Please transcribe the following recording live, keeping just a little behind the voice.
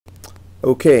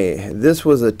Okay, this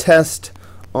was a test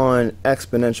on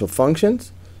exponential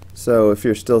functions. So if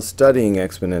you're still studying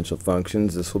exponential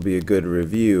functions, this will be a good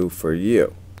review for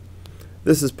you.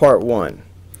 This is part 1.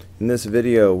 In this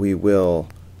video we will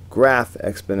graph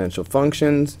exponential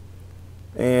functions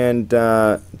and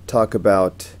talk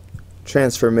about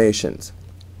transformations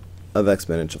of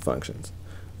exponential functions.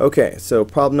 Okay, so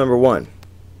problem number 1.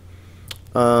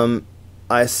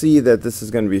 I see that this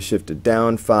is going to be shifted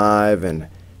down 5 and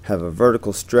have a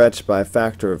vertical stretch by a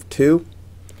factor of 2.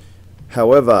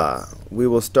 However, we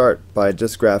will start by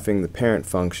just graphing the parent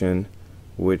function,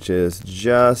 which is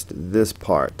just this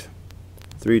part,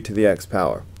 3 to the x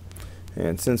power.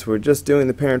 And since we're just doing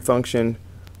the parent function,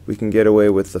 we can get away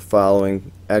with the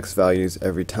following x values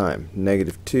every time: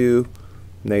 -2,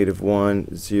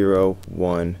 -1, 0,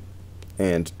 1,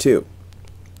 and 2.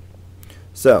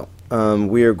 So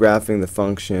we are graphing the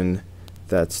function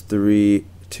that's 3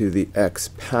 to the x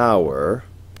power.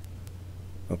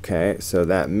 Okay, so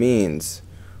that means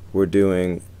we're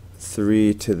doing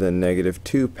 3 to the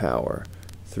 -2 power,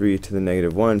 3 to the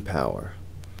 -1 power,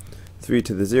 3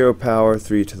 to the 0 power,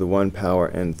 3 to the 1 power,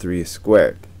 and 3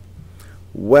 squared.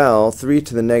 Well, 3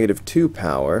 to the -2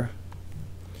 power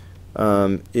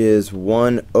is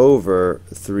 1 over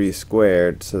 3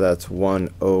 squared, so that's 1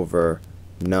 over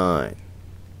 9.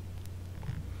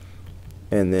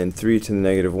 And then 3 to the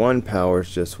 -1 power is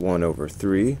just 1 over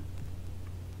 3.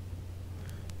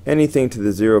 Anything to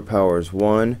the 0 power is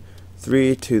 1.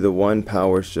 3 to the 1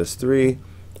 power is just 3.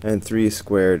 And 3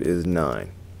 squared is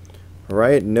 9.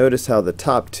 Alright, notice how the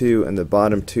top two and the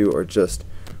bottom two are just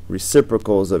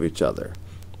reciprocals of each other.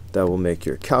 That will make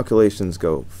your calculations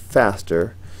go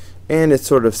faster, and it's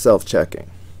sort of self-checking.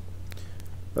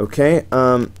 Okay,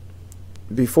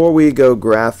 before we go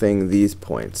graphing these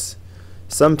points,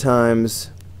 sometimes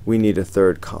we need a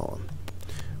third column.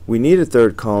 We need a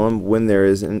third column when there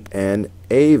is an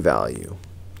a value,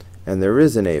 and there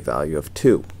is an a value of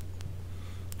 2.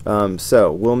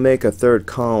 So we'll make a third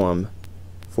column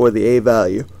for the a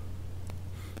value.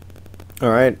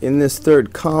 Alright, in this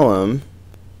third column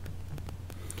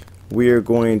we are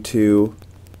going to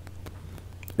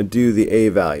do the a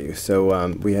value. So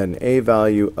we had an a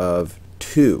value of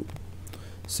 2.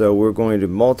 So we're going to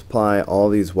multiply all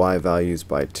these y values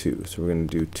by 2. So we're going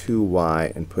to do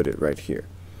 2y and put it right here.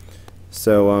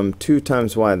 So 2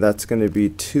 times y, that's going to be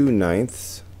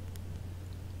 2/9.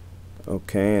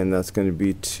 Okay, and that's going to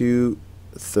be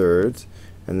 2/3.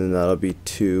 And then that'll be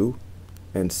 2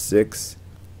 and 6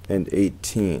 and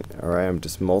 18. Alright, I'm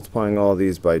just multiplying all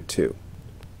these by 2.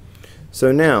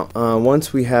 So now,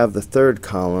 once we have the third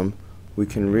column, we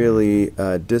can really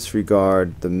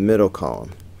disregard the middle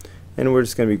column. And we're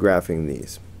just going to be graphing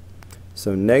these.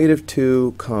 So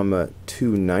 -2,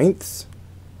 2/9.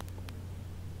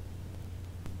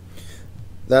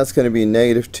 That's going to be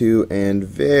 -2 and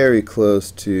very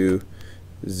close to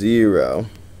 0.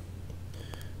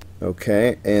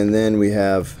 Okay, and then we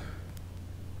have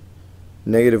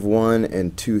 -1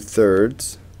 and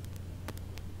 2/3.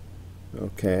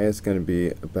 Okay, it's going to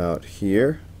be about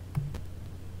here.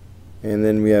 And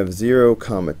then we have 0,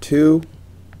 2,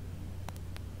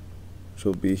 which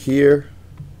will be here.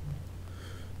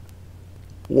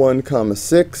 1,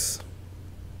 6.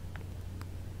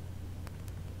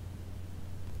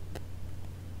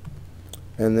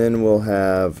 And then we'll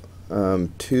have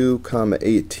 2,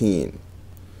 18.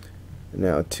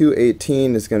 Now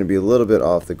 2/18 is going to be a little bit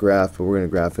off the graph, but we're going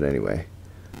to graph it anyway.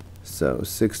 So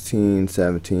 16,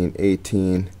 17,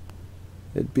 18,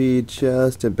 it'd be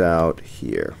just about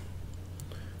here.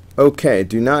 Okay,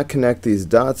 do not connect these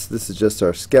dots. This is just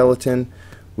our skeleton.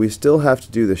 We still have to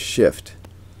do the shift.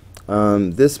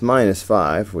 This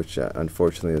 -5, which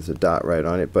unfortunately there's a dot right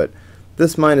on it, but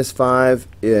this -5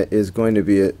 is going to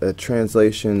be a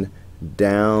translation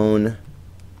down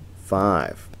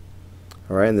 5.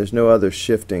 Alright, and there's no other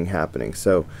shifting happening.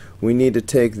 So we need to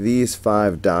take these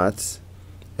 5 dots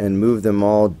and move them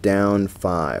all down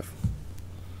 5.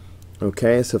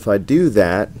 Okay, so if I do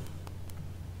that,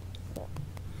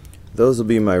 those will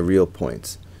be my real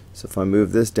points. So if I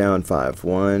move this down 5,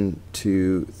 1,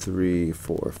 2, 3,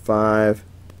 4, 5,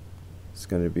 it's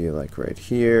going to be like right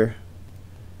here.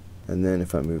 And then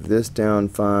if I move this down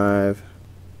 5,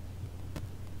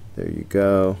 there you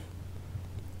go.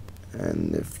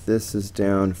 And if this is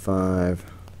down 5,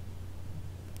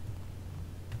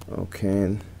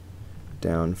 okay,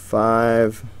 down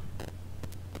 5,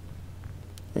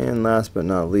 and last but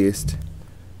not least,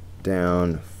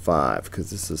 down 5,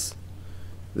 because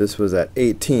this was at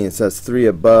 18, so that's 3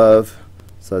 above,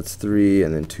 so that's 3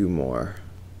 and then 2 more.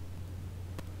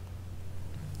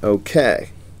 Okay.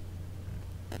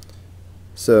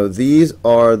 So these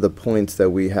are the points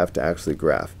that we have to actually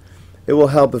graph. It will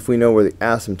help if we know where the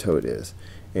asymptote is.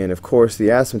 And of course the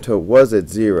asymptote was at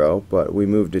 0, but we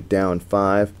moved it down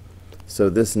 5. So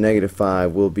this negative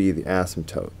 5 will be the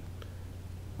asymptote.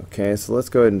 Okay, so let's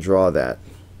go ahead and draw that.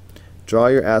 Draw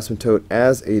your asymptote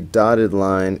as a dotted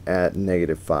line at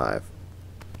negative 5.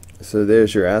 So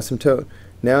there's your asymptote.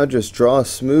 Now just draw a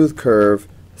smooth curve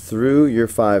through your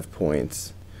 5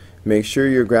 points. Make sure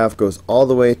your graph goes all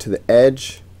the way to the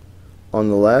edge on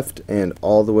the left and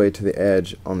all the way to the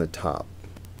edge on the top.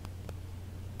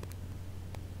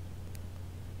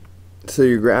 So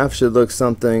your graph should look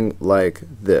something like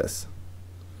this.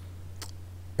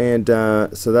 And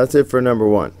so that's it for number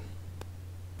 1.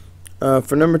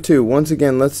 For number 2, once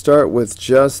again, let's start with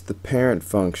just the parent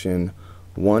function,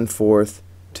 1/4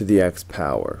 to the x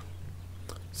power.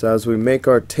 So as we make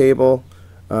our table,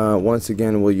 once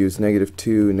again we'll use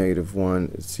 -2,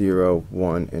 -1, 0,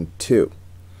 1, and 2.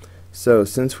 So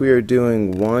since we are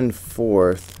doing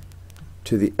 1/4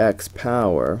 to the x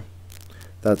power,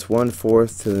 that's 1/4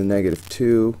 to the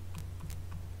 -2,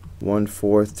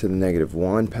 1/4 to the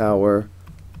 -1 power,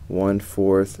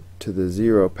 1/4 to the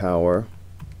 0 power,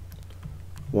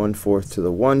 1/4 to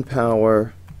the 1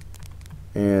 power,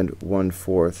 and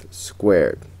 1/4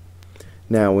 squared.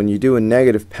 Now when you do a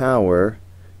negative power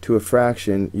to a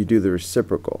fraction, you do the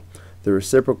reciprocal. The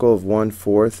reciprocal of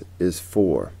 1/4 is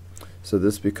 4. So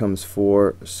this becomes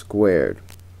 4 squared,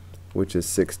 which is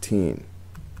 16.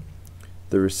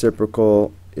 The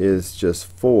reciprocal is just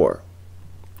 4.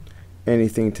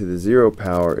 Anything to the 0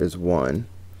 power is 1.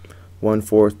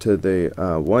 1/4 to the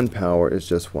 1 power is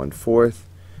just 1/4,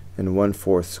 and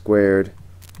 1/4 squared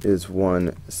is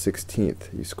 1/16.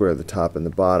 You square the top and the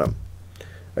bottom.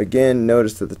 Again,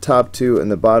 notice that the top two and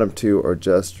the bottom two are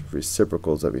just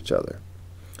reciprocals of each other.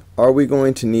 Are we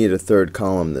going to need a third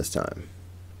column this time?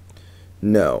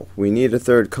 No, we need a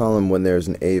third column when there's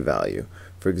an a value.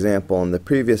 For example, in the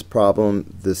previous problem,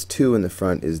 this 2 in the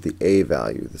front is the a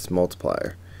value, this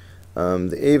multiplier.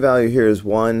 The a value here is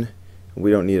 1.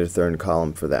 We don't need a third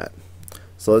column for that.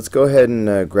 So let's go ahead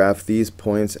and graph these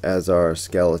points as our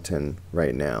skeleton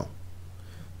right now.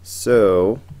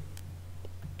 So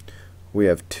we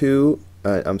have -2,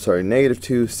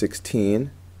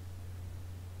 16.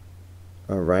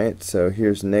 Alright, so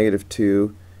here's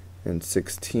 -2 and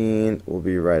 16 will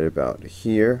be right about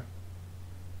here.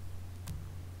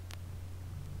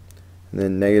 And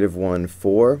then -1,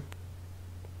 4.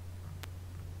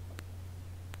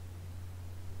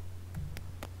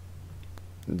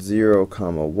 Zero,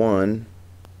 1, one,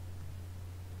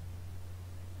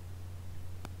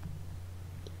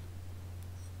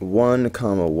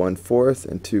 1/4,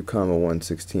 and 2,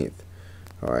 1/16.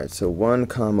 Alright, so 1,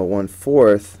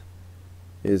 1/4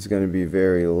 is going to be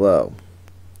very low.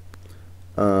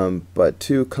 But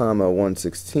 2,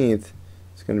 1/16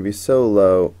 is going to be so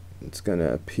low it's going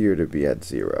to appear to be at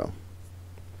 0.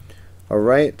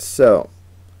 Alright, so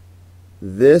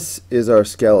this is our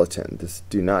skeleton.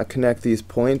 Do not connect these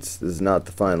points. This is not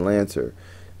the final answer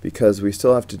because we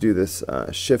still have to do this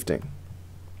shifting.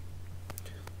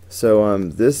 So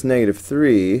this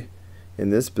 -3 in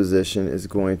this position is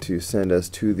going to send us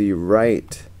to the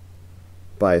right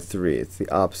by 3. It's the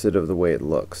opposite of the way it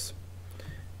looks.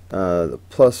 The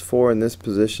 +4 in this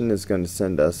position is going to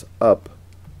send us up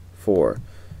 4.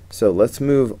 So let's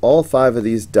move all 5 of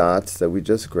these dots that we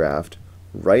just graphed,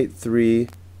 right 3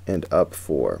 and up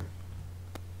 4.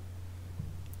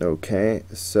 Okay,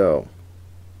 so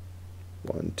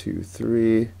 1, 2,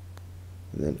 3,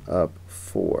 and then up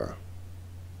 4.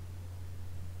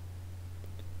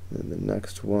 And then the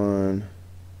next one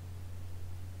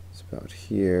is about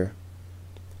here.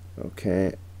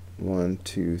 Okay, 1,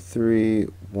 2, 3,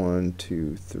 1,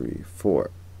 2, 3, 4.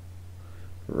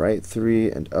 Right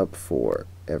 3 and up 4,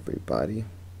 everybody.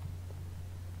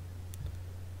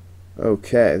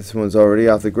 Okay, this one's already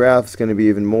off the graph. It's going to be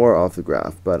even more off the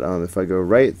graph. But if I go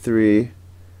right 3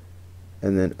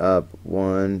 and then up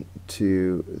 1,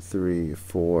 2, 3,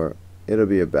 4, it'll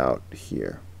be about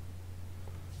here.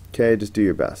 Okay, just do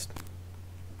your best.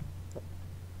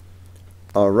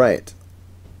 Alright.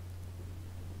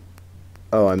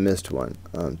 Oh, I missed one.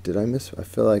 Did I miss? I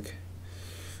feel like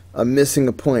I'm missing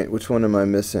a point. Which one am I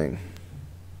missing?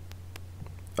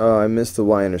 Oh, I missed the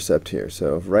y-intercept here.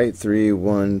 So right 3,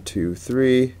 1, 2,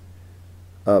 3,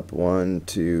 up 1,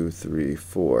 2, 3,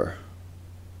 4.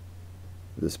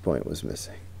 This point was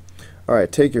missing.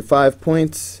 Alright, take your 5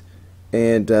 points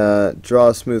and draw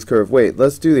a smooth curve. Wait,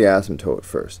 let's do the asymptote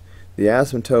first. The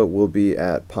asymptote will be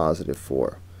at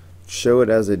 +4. Show it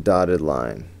as a dotted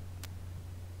line.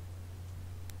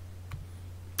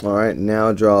 Alright,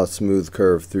 now draw a smooth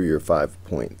curve through your 5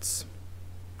 points.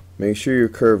 Make sure your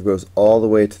curve goes all the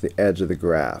way to the edge of the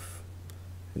graph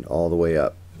and all the way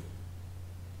up.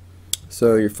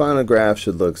 So your final graph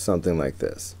should look something like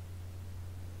this.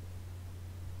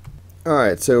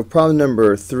 Alright, so problem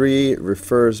number 3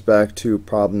 refers back to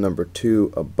problem number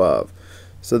 2 above.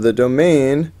 So the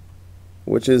domain,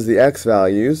 which is the x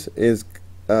values, is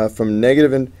from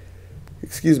negative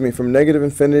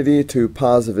infinity to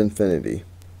positive infinity,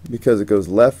 because it goes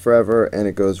left forever and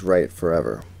it goes right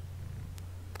forever.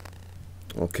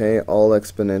 Okay, all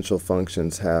exponential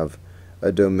functions have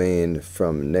a domain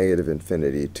from negative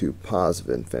infinity to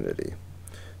positive infinity.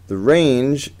 The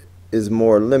range is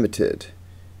more limited.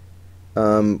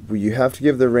 You have to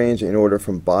give the range in order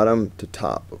from bottom to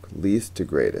top, least to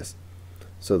greatest.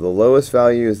 So the lowest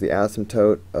value is the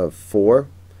asymptote of 4,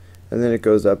 and then it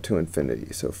goes up to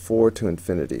infinity. So 4 to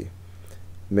infinity.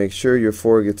 Make sure your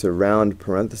 4 gets a round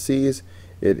parentheses.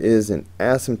 It is an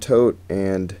asymptote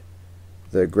and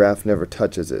the graph never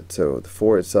touches it, so the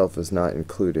 4 itself is not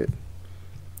included.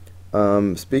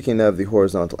 Speaking of the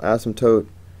horizontal asymptote,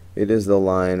 it is the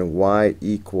line y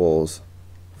equals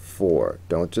 4.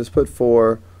 Don't just put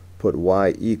 4, put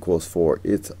y equals 4.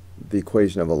 It's the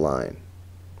equation of a line.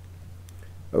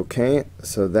 Okay,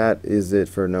 so that is it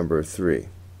for number 3.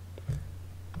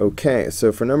 Okay,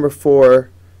 so for number 4,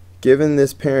 given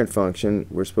this parent function,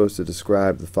 we're supposed to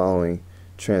describe the following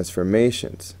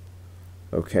transformations.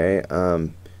 Okay,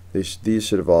 these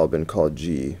should have all been called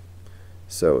g,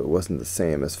 so it wasn't the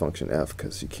same as function f,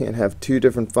 because you can't have two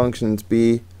different functions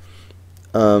be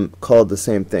called the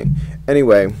same thing.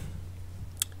 Anyway,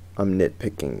 I'm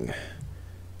nitpicking.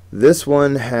 This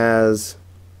one has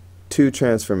two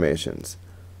transformations.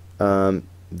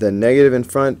 The negative in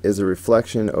front is a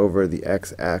reflection over the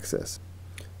x-axis.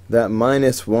 That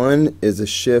 -1 is a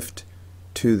shift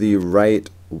to the right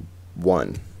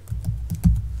 1.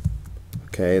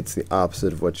 Okay, it's the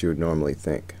opposite of what you would normally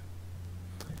think.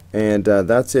 And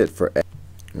that's it for A.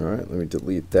 Alright, let me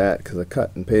delete that because I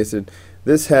cut and pasted.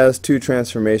 This has two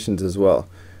transformations as well.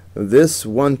 This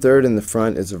 1/3 in the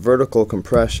front is a vertical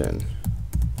compression.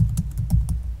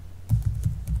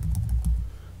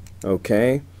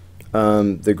 Okay,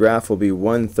 the graph will be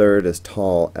 1/3 as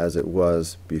tall as it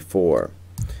was before.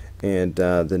 And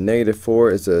the -4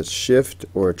 is a shift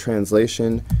or a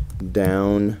translation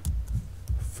down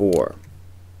 4.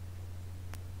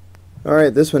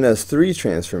 Alright, this one has 3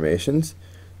 transformations.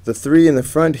 The 3 in the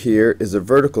front here is a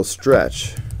vertical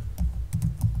stretch.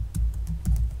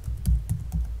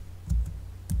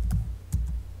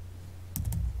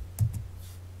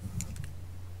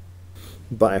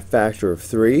 By a factor of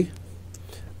 3.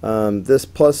 This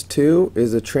 +2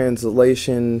 is a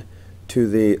translation to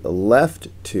the left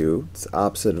 2. It's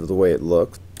opposite of the way it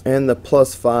looks. And the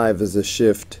 +5 is a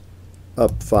shift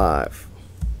up 5.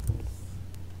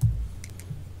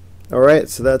 Alright,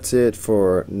 so that's it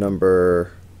for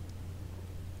number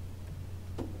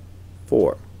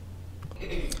 4.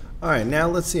 Alright, now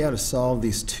let's see how to solve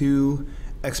these two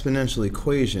exponential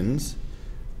equations,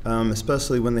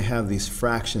 especially when they have these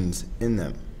fractions in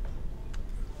them.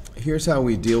 Here's how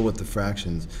we deal with the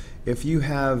fractions. If you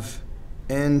have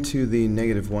n to the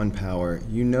 -1 power,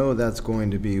 you know that's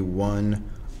going to be 1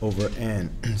 over n,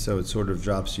 so it sort of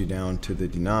drops you down to the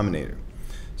denominator.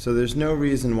 So there's no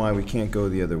reason why we can't go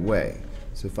the other way.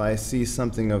 So if I see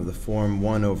something of the form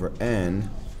 1 over n,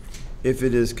 if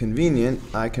it is convenient,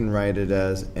 I can write it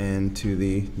as n to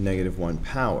the -1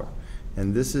 power.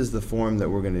 And this is the form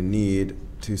that we're going to need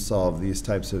to solve these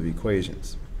types of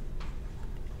equations.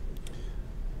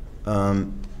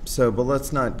 But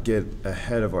let's not get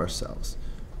ahead of ourselves.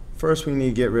 First we need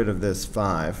to get rid of this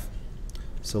 5.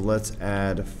 So let's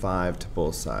add 5 to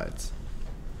both sides.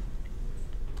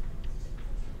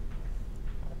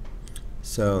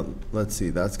 So let's see,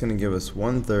 that's going to give us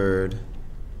 1/3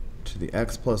 to the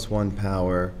x plus 1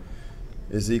 power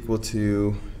is equal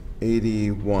to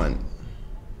 81.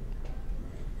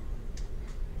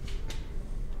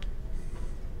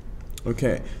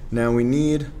 Okay, now we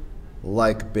need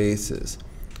like bases.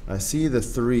 I see the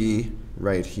 3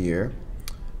 right here,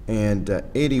 and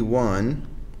 81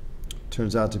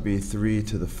 turns out to be 3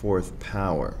 to the 4th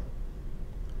power.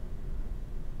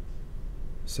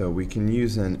 So we can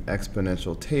use an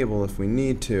exponential table if we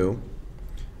need to,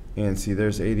 and see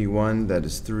there's 81, that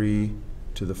is 3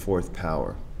 to the 4th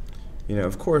power. You know,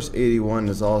 of course 81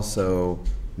 is also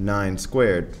 9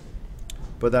 squared,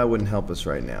 but that wouldn't help us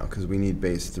right now because we need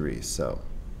base 3. So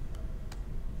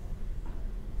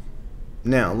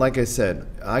now, like I said,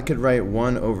 I could write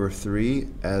 1 over 3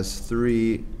 as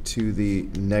 3 to the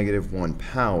 -1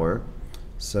 power.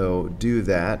 So do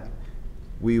that.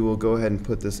 we will go ahead and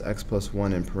put this x plus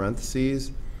 1 in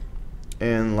parentheses.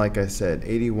 And like I said,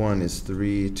 81 is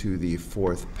 3 to the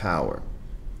 4th power.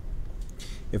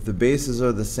 If the bases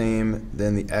are the same,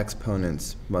 then the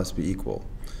exponents must be equal.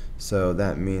 So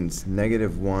that means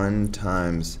 -1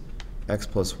 times x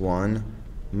plus 1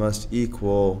 must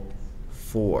equal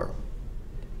 4.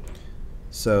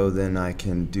 So then I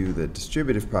can do the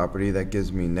distributive property. That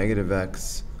gives me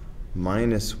 -x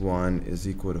minus 1 is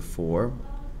equal to 4.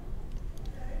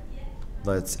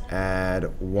 Let's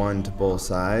add 1 to both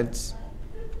sides.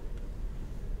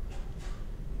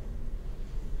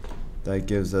 That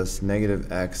gives us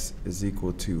 -x is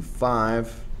equal to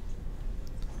 5,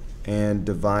 and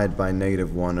divide by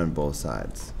 -1 on both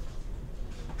sides.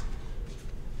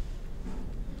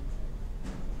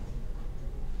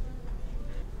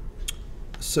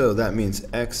 So that means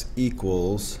x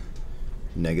equals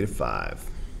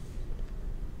 -5.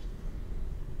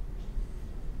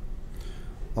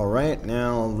 Alright,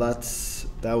 now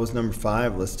that was number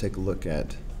 5. Let's take a look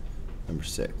at number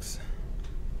 6.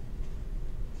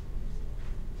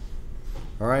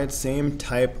 Alright, same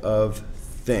type of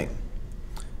thing.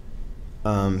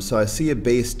 So I see a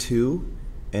base 2,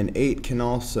 and 8 can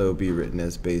also be written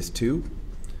as base 2,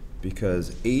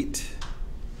 because 8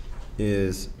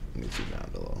 is, let me zoom down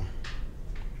below.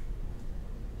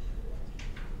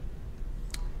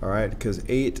 Alright, because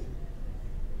 8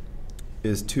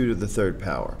 is 2 to the 3rd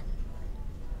power.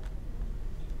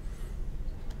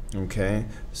 Okay,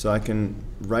 so I can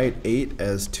write 8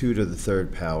 as 2 to the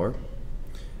 3rd power.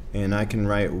 And I can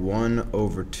write 1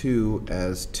 over 2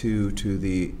 as 2 to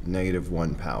the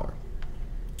 -1 power.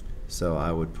 So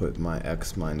I would put my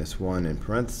x minus 1 in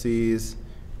parentheses,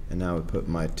 and I would put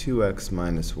my 2x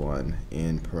minus 1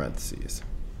 in parentheses.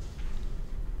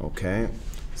 Okay,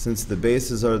 since the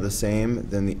bases are the same,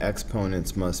 then the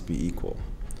exponents must be equal.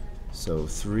 So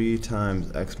 3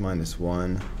 times x minus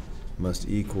 1 must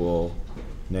equal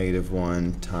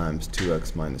 -1 times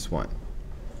 2x minus 1.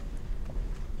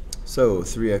 So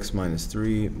 3x minus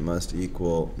 3 must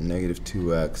equal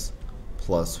 -2x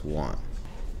plus 1.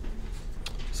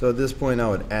 So at this point I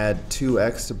would add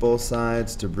 2x to both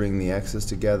sides to bring the x's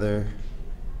together.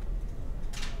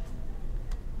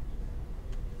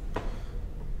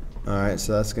 Alright,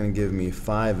 so that's going to give me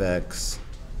 5x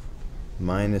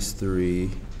minus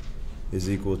 3 is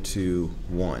equal to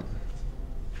 1.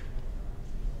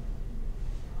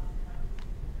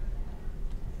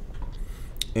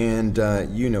 And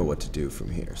you know what to do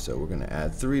from here. So we're going to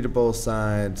add 3 to both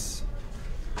sides,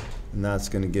 and that's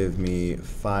going to give me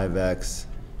 5x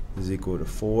is equal to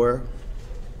 4.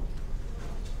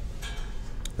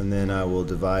 And then I will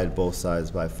divide both sides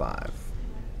by 5.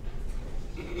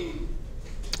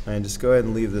 And just go ahead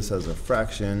and leave this as a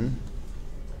fraction,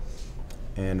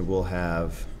 and we'll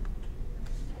have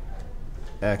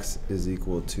x is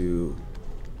equal to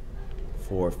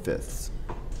 4/5.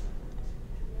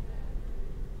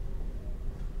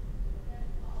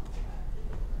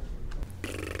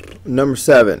 Number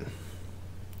 7.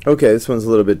 Okay, this one's a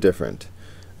little bit different.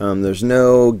 There's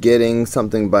no getting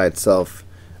something by itself.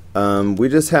 We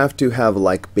just have to have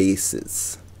like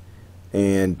bases.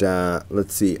 And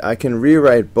let's see, I can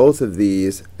rewrite both of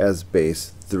these as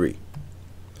base 3.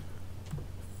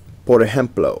 Por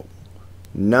ejemplo,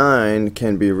 9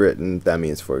 can be written, that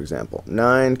means for example,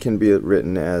 9 can be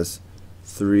written as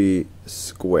 3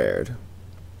 squared.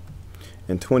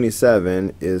 And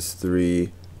 27 is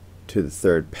 3 to the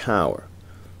 3rd power.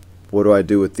 What do I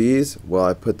do with these? Well,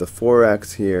 I put the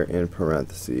 4x here in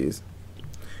parentheses,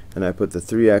 and I put the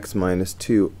 3x minus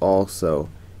 2 also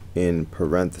in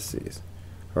parentheses.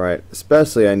 Alright,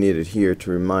 especially I need it here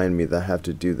to remind me that I have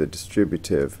to do the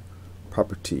distributive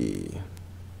property.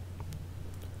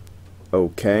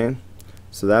 Okay,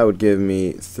 so that would give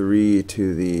me 3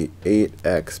 to the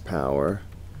 8x power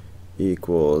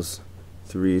equals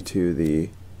 3 to the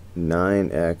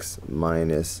 9x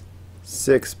minus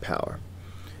 6 power.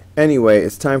 Anyway,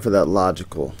 it's time for that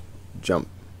logical jump.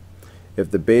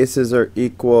 If the bases are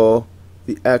equal,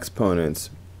 the exponents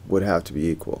would have to be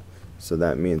equal. So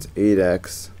that means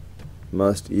 8x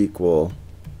must equal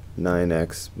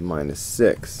 9x minus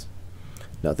 6.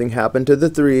 Nothing happened to the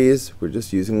 3's. We're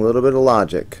just using a little bit of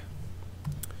logic.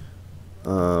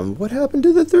 What happened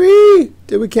to the 3?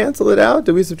 Did we cancel it out?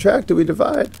 Did we subtract? Did we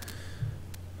divide?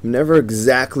 I'm never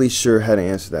exactly sure how to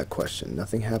answer that question.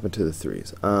 Nothing happened to the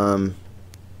 3's.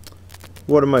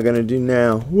 What am I going to do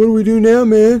now? What do we do now,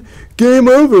 man? Game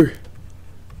over!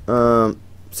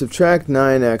 Subtract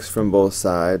 9x from both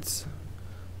sides.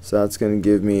 So that's going to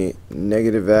give me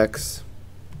 -x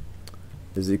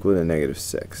is equal to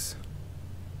 -6.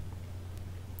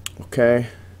 Okay.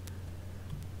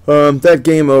 That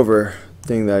game over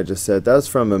thing that I just said, that was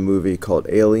from a movie called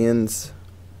Aliens.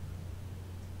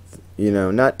 You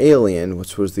know, not Alien,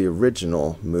 which was the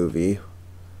original movie,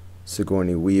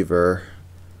 Sigourney Weaver.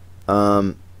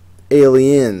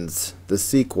 Aliens, the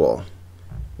sequel,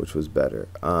 which was better.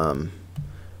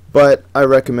 But I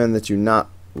recommend that you not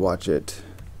watch it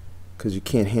because you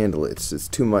can't handle it. It's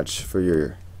just too much for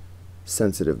your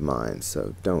sensitive mind.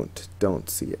 So don't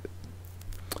see it.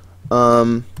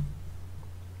 So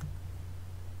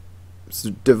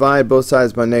divide both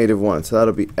sides by -1. So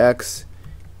that'll be x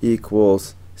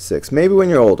equals 6. Maybe when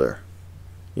you're older,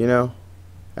 you know,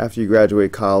 after you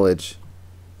graduate college,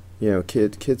 you know,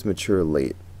 kids mature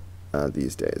late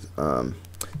these days.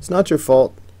 It's not your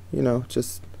fault, you know,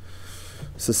 just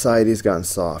society's gotten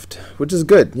soft, which is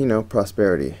good, you know,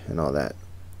 prosperity and all that.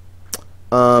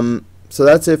 So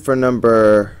that's it for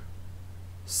number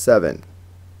 7.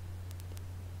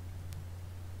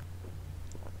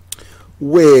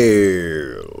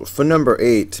 Well, for number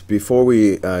 8, before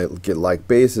we get like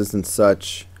bases and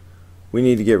such, we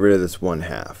need to get rid of this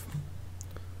 1/2.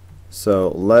 So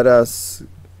let us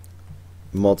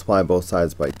multiply both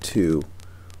sides by 2,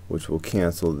 which will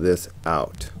cancel this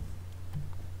out.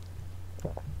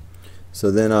 So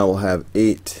then I will have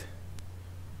 8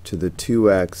 to the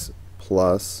 2x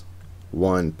plus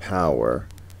 1 power.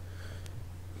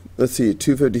 Let's see,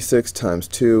 256 times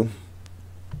 2.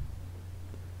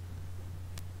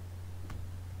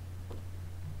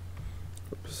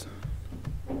 Oops.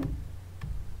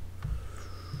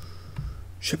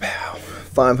 Shabow.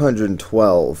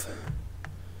 512.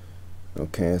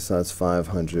 Okay, so that's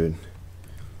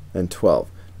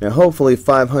 512. Now hopefully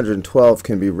 512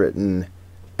 can be written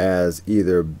as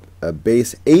either a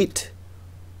base 8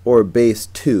 or a base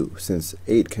 2, since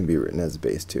 8 can be written as a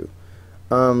base 2.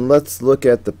 Let's look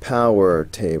at the power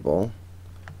table.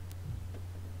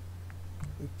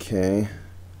 Okay.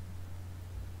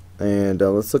 And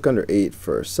let's look under 8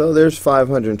 first. So there's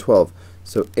 512.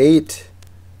 So 8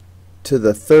 to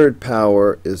the 3rd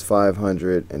power is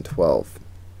 512.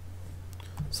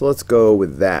 So let's go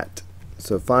with that.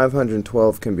 So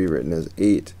 512 can be written as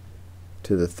 8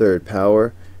 to the 3rd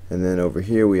power. And then over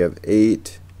here we have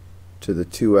 8 to the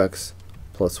 2x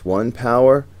plus 1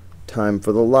 power. Time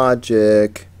for the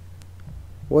logic.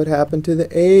 What happened to the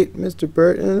 8, Mr.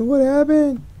 Burton? What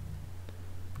happened?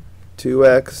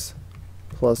 2x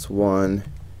plus 1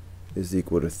 is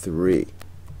equal to 3.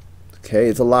 Okay,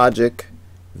 it's a logic.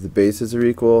 If the bases are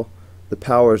equal, the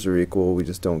powers are equal. We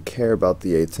just don't care about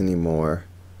the 8s anymore.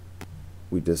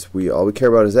 All we care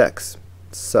about is x.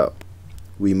 So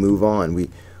we move on. We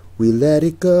let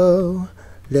it go,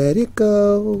 let it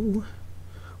go.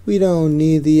 We don't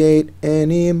need the 8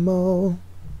 anymore.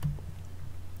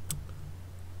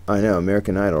 I know,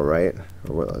 American Idol, right?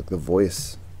 Or what, like The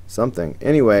Voice, something.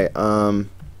 Anyway, and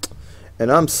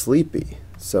I'm sleepy,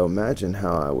 so imagine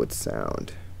how I would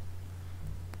sound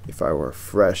if I were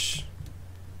fresh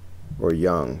or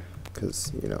young,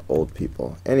 because, you know, old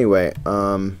people. Anyway,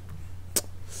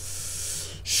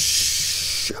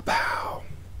 shabow.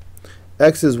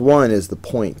 X is 1 is the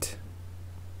point.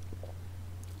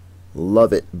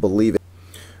 Love it, believe it.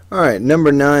 Alright,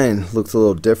 number 9 looks a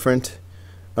little different.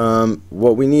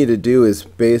 What we need to do is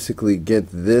basically get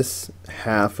this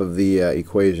half of the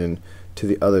equation to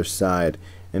the other side,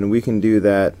 and we can do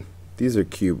that. These are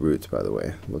cube roots, by the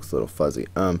way. Looks a little fuzzy.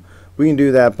 We can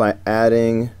do that by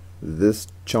adding this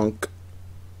chunk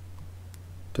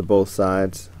to both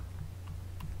sides.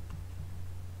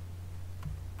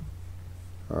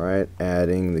 Alright,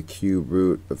 adding the cube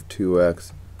root of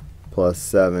 2x plus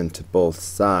 7 to both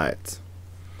sides.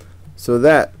 So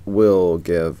that will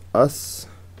give us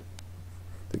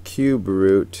the cube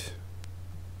root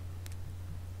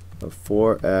of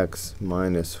 4x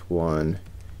minus 1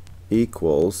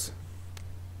 equals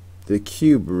the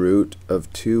cube root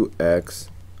of 2x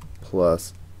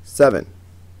plus 7.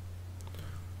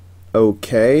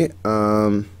 Okay,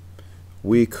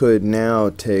 we could now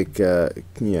take,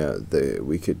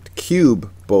 we could cube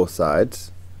both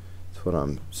sides. That's what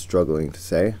I'm struggling to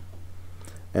say.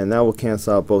 And that will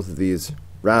cancel out both of these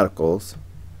radicals.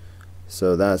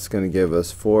 So that's going to give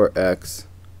us 4x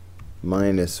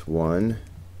minus 1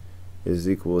 is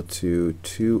equal to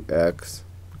 2x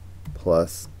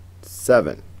plus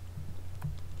 7.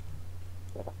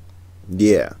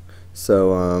 Yeah,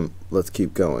 so let's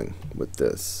keep going with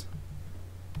this.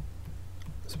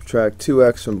 Subtract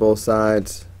 2x from both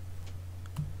sides.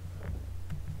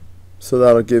 So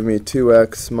that'll give me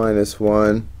 2x minus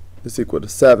 1 is equal to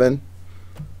 7.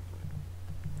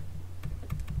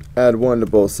 Add 1 to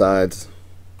both sides.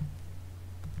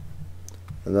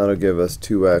 And that'll give us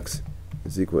 2x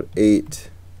is equal to 8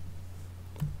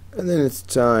 And then it's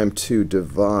time to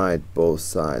divide both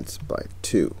sides by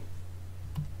 2.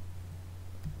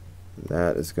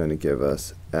 That is going to give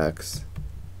us x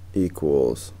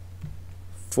equals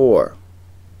 4.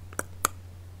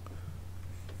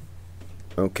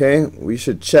 Okay, we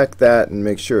should check that and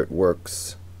make sure it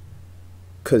works,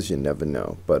 because you never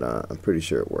know, but I'm pretty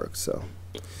sure it works. So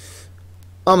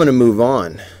I'm going to move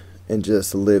on and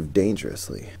just live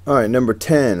dangerously. Alright, number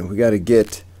 10, we got to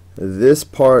get this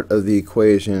part of the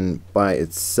equation by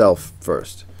itself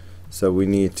first. So we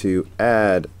need to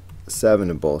add 7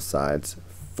 to both sides,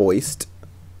 foist.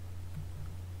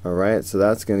 Alright, so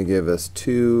that's going to give us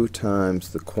 2 times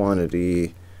the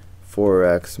quantity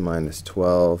 4x minus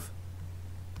 12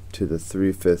 to the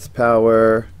 3/5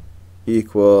 power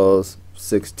equals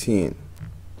 16.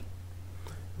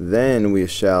 Then we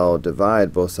shall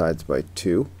divide both sides by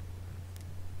 2.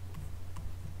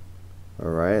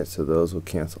 Alright, so those will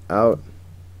cancel out.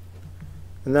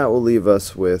 And that will leave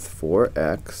us with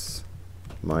 4x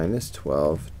minus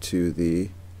 12 to the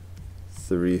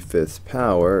 3/5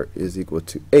 power is equal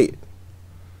to 8.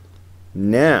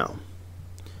 Now,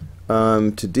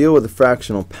 to deal with the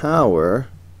fractional power,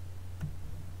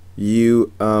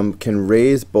 you can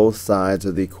raise both sides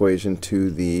of the equation to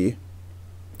the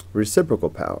reciprocal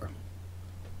power.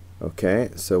 Okay,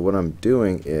 so what I'm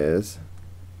doing is,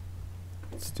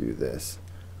 let's do this.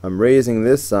 I'm raising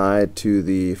this side to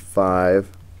the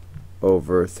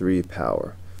 5/3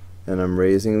 power, and I'm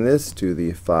raising this to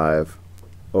the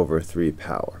 5/3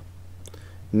 power.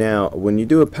 Now, when you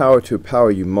do a power to a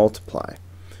power, you multiply,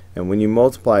 and when you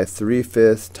multiply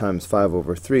 3/5 times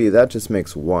 5/3, that just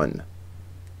makes 1.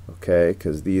 Okay,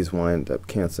 because these wind up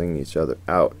canceling each other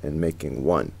out and making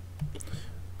 1.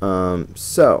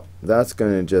 So that's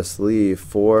going to just leave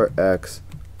 4x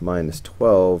minus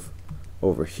 12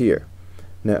 over here.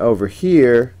 Now over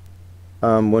here,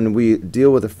 when we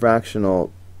deal with a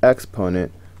fractional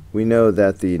exponent, we know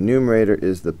that the numerator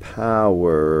is the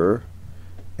power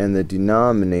and the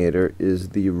denominator is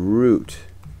the root.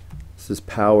 This is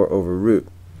power over root.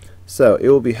 So it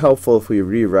will be helpful if we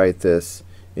rewrite this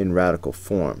in radical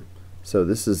form. So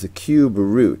this is the cube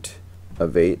root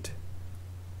of 8.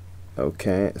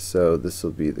 Okay, so this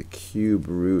will be the cube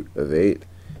root of 8,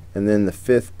 and then the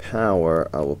 5th power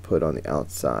I will put on the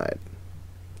outside.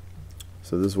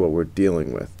 So this is what we're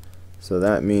dealing with. So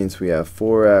that means we have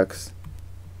 4x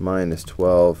minus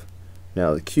 12.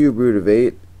 Now the cube root of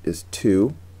 8 is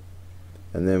 2,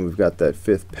 and then we've got that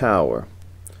 5th power.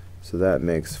 So that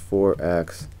makes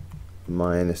 4x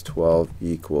minus 12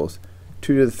 equals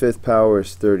 2 to the 5th power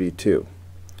is 32.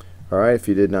 Alright, if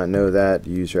you did not know that,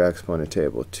 use your exponent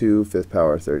table. 2 5th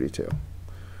power 32.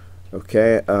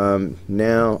 Okay,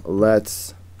 now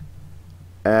let's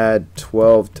add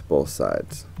 12 to both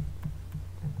sides.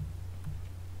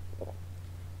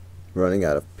 Running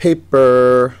out of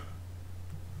paper.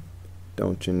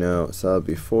 Don't you know? So that'll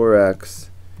be 4x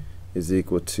is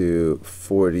equal to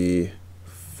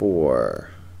 44.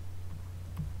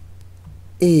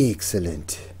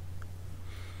 Excellent.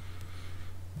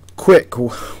 Quick,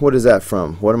 what is that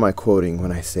from? What am I quoting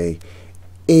when I say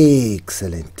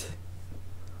excellent?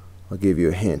 I'll give you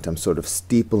a hint. I'm sort of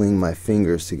steepling my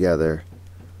fingers together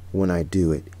when I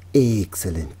do it.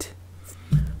 Excellent.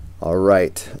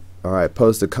 Alright,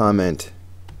 post a comment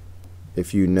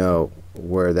if you know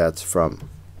where that's from.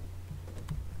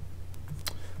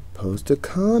 Post a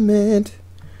comment.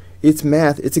 It's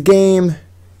math. It's a game.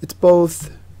 It's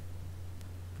both.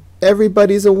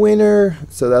 Everybody's a winner.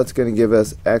 So that's going to give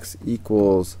us x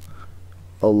equals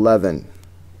 11.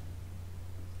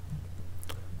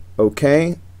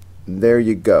 Okay, there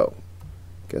you go.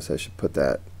 Guess I should put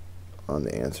that on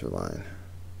the answer line.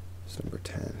 It's number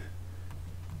 10.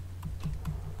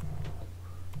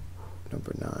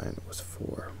 Number 9 was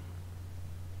 4.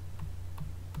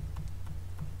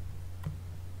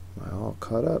 Am I all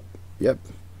caught up? Yep.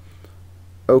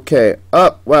 Okay,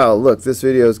 wow, look, this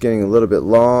video is getting a little bit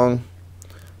long.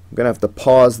 I'm gonna have to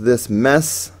pause this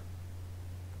mess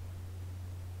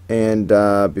and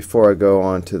before I go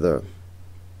on to the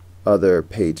other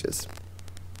pages.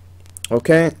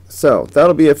 Okay, so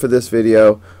that'll be it for this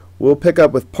video. We'll pick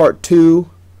up with part 2,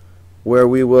 where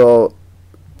we will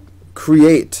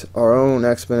create our own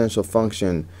exponential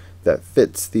function that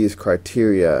fits these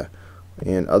criteria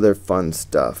and other fun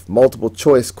stuff. Multiple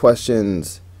choice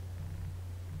questions,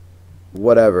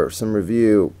 whatever, some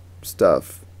review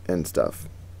stuff and stuff.